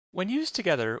When used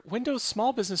together, Windows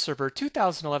Small Business Server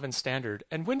 2011 Standard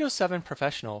and Windows 7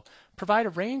 Professional provide a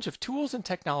range of tools and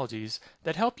technologies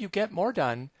that help you get more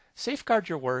done, safeguard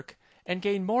your work, and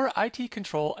gain more IT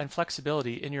control and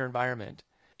flexibility in your environment.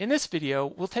 In this video,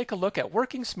 we'll take a look at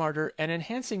working smarter and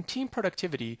enhancing team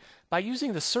productivity by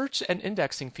using the search and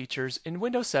indexing features in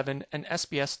Windows 7 and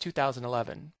SBS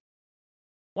 2011.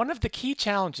 One of the key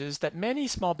challenges that many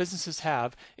small businesses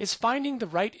have is finding the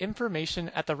right information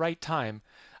at the right time,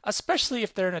 especially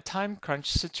if they're in a time crunch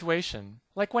situation,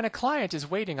 like when a client is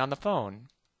waiting on the phone.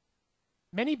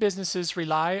 Many businesses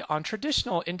rely on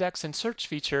traditional index and search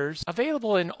features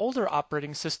available in older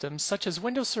operating systems such as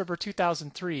Windows Server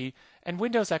 2003 and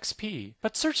Windows XP,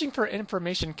 but searching for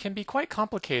information can be quite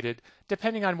complicated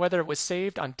depending on whether it was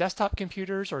saved on desktop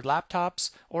computers or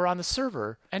laptops or on the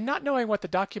server, and not knowing what the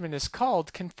document is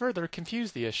called can further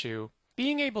confuse the issue.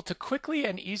 Being able to quickly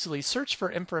and easily search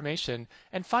for information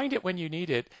and find it when you need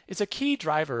it is a key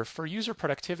driver for user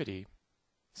productivity.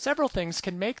 Several things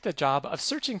can make the job of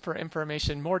searching for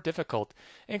information more difficult,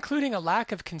 including a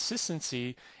lack of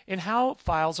consistency in how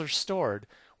files are stored,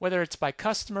 whether it's by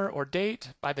customer or date,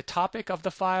 by the topic of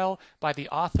the file, by the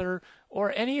author,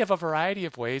 or any of a variety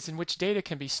of ways in which data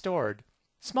can be stored.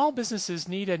 Small businesses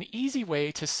need an easy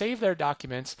way to save their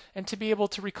documents and to be able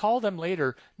to recall them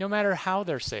later no matter how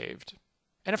they're saved.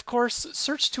 And of course,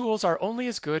 search tools are only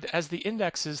as good as the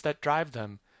indexes that drive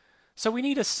them. So we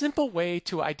need a simple way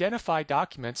to identify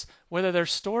documents, whether they're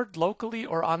stored locally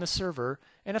or on the server,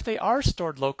 and if they are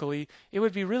stored locally, it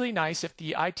would be really nice if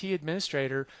the IT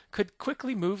administrator could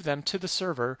quickly move them to the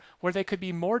server where they could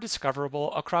be more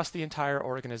discoverable across the entire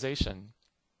organization.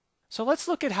 So let's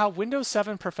look at how Windows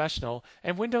 7 Professional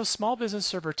and Windows Small Business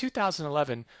Server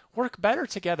 2011 work better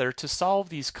together to solve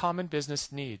these common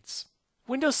business needs.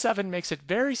 Windows 7 makes it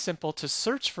very simple to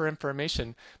search for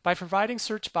information by providing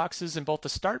search boxes in both the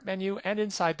Start menu and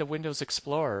inside the Windows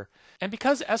Explorer. And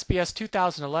because SBS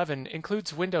 2011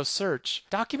 includes Windows Search,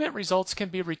 document results can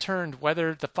be returned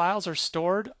whether the files are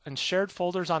stored in shared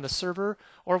folders on the server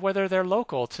or whether they're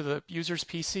local to the user's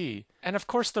PC. And of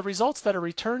course, the results that are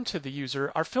returned to the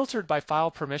user are filtered by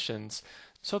file permissions,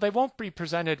 so they won't be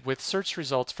presented with search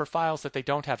results for files that they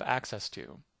don't have access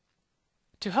to.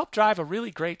 To help drive a really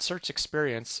great search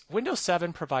experience, Windows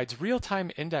 7 provides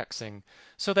real-time indexing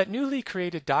so that newly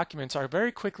created documents are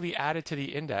very quickly added to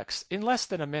the index in less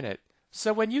than a minute.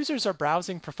 So when users are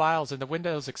browsing for files in the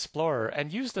Windows Explorer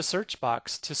and use the search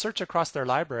box to search across their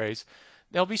libraries,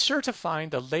 they'll be sure to find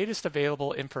the latest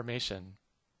available information.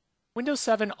 Windows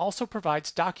 7 also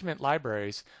provides document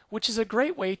libraries, which is a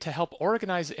great way to help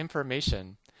organize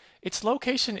information. It's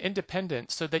location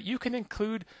independent so that you can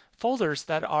include folders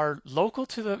that are local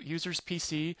to the user's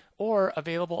PC or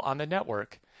available on the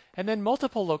network. And then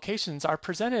multiple locations are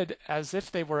presented as if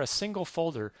they were a single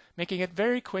folder, making it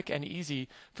very quick and easy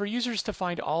for users to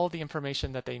find all the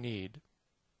information that they need.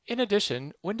 In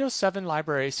addition, Windows 7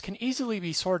 libraries can easily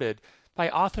be sorted by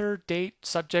author, date,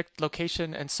 subject,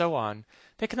 location, and so on.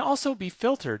 They can also be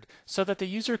filtered so that the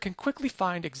user can quickly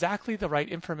find exactly the right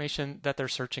information that they're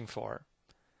searching for.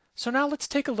 So now let's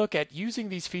take a look at using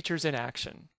these features in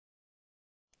action.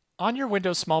 On your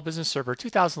Windows Small Business Server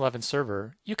 2011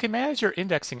 server, you can manage your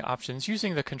indexing options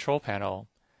using the control panel.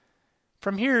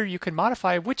 From here, you can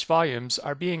modify which volumes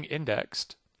are being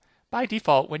indexed. By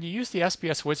default, when you use the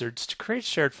SBS wizards to create a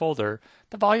shared folder,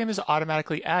 the volume is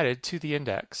automatically added to the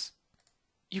index.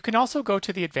 You can also go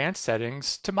to the advanced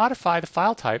settings to modify the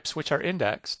file types which are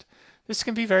indexed. This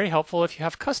can be very helpful if you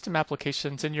have custom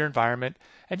applications in your environment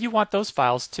and you want those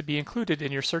files to be included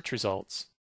in your search results.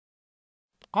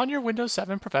 On your Windows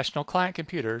 7 Professional client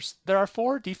computers, there are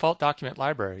 4 default document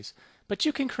libraries, but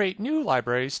you can create new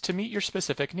libraries to meet your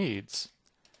specific needs.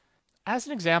 As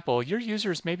an example, your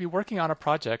users may be working on a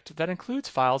project that includes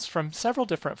files from several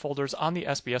different folders on the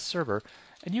SBS server,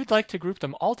 and you'd like to group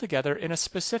them all together in a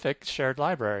specific shared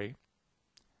library.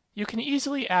 You can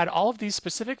easily add all of these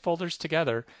specific folders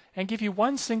together and give you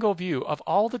one single view of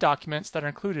all the documents that are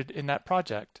included in that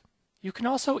project. You can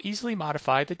also easily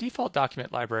modify the default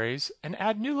document libraries and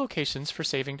add new locations for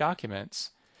saving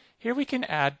documents. Here we can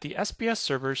add the SBS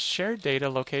server's shared data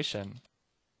location.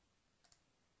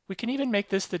 We can even make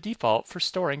this the default for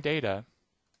storing data.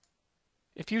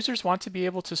 If users want to be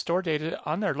able to store data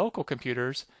on their local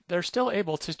computers, they're still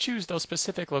able to choose those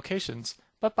specific locations,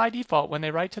 but by default, when they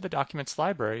write to the documents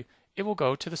library, it will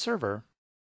go to the server.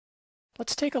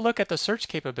 Let's take a look at the search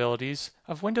capabilities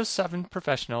of Windows 7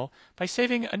 Professional by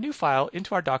saving a new file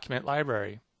into our document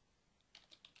library.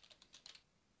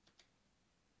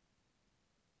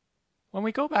 When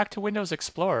we go back to Windows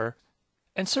Explorer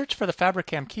and search for the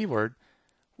Fabricam keyword,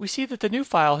 we see that the new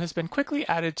file has been quickly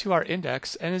added to our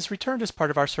index and is returned as part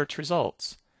of our search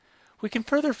results. We can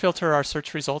further filter our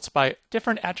search results by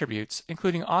different attributes,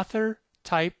 including author,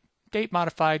 type, date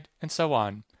modified, and so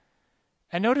on.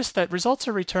 And notice that results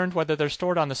are returned whether they're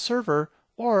stored on the server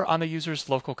or on the user's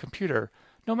local computer,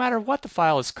 no matter what the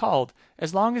file is called,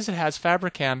 as long as it has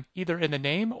Fabricam either in the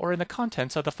name or in the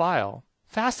contents of the file.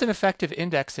 Fast and effective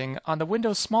indexing on the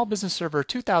Windows Small Business Server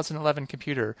 2011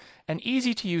 computer and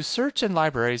easy-to-use search and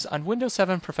libraries on Windows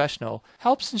 7 Professional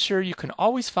helps ensure you can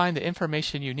always find the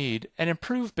information you need and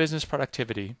improve business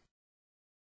productivity.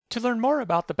 To learn more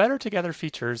about the Better Together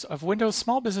features of Windows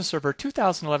Small Business Server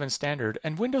 2011 Standard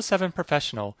and Windows 7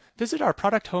 Professional, visit our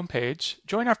product homepage,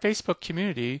 join our Facebook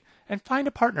community, and find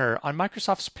a partner on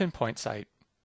Microsoft's Pinpoint site.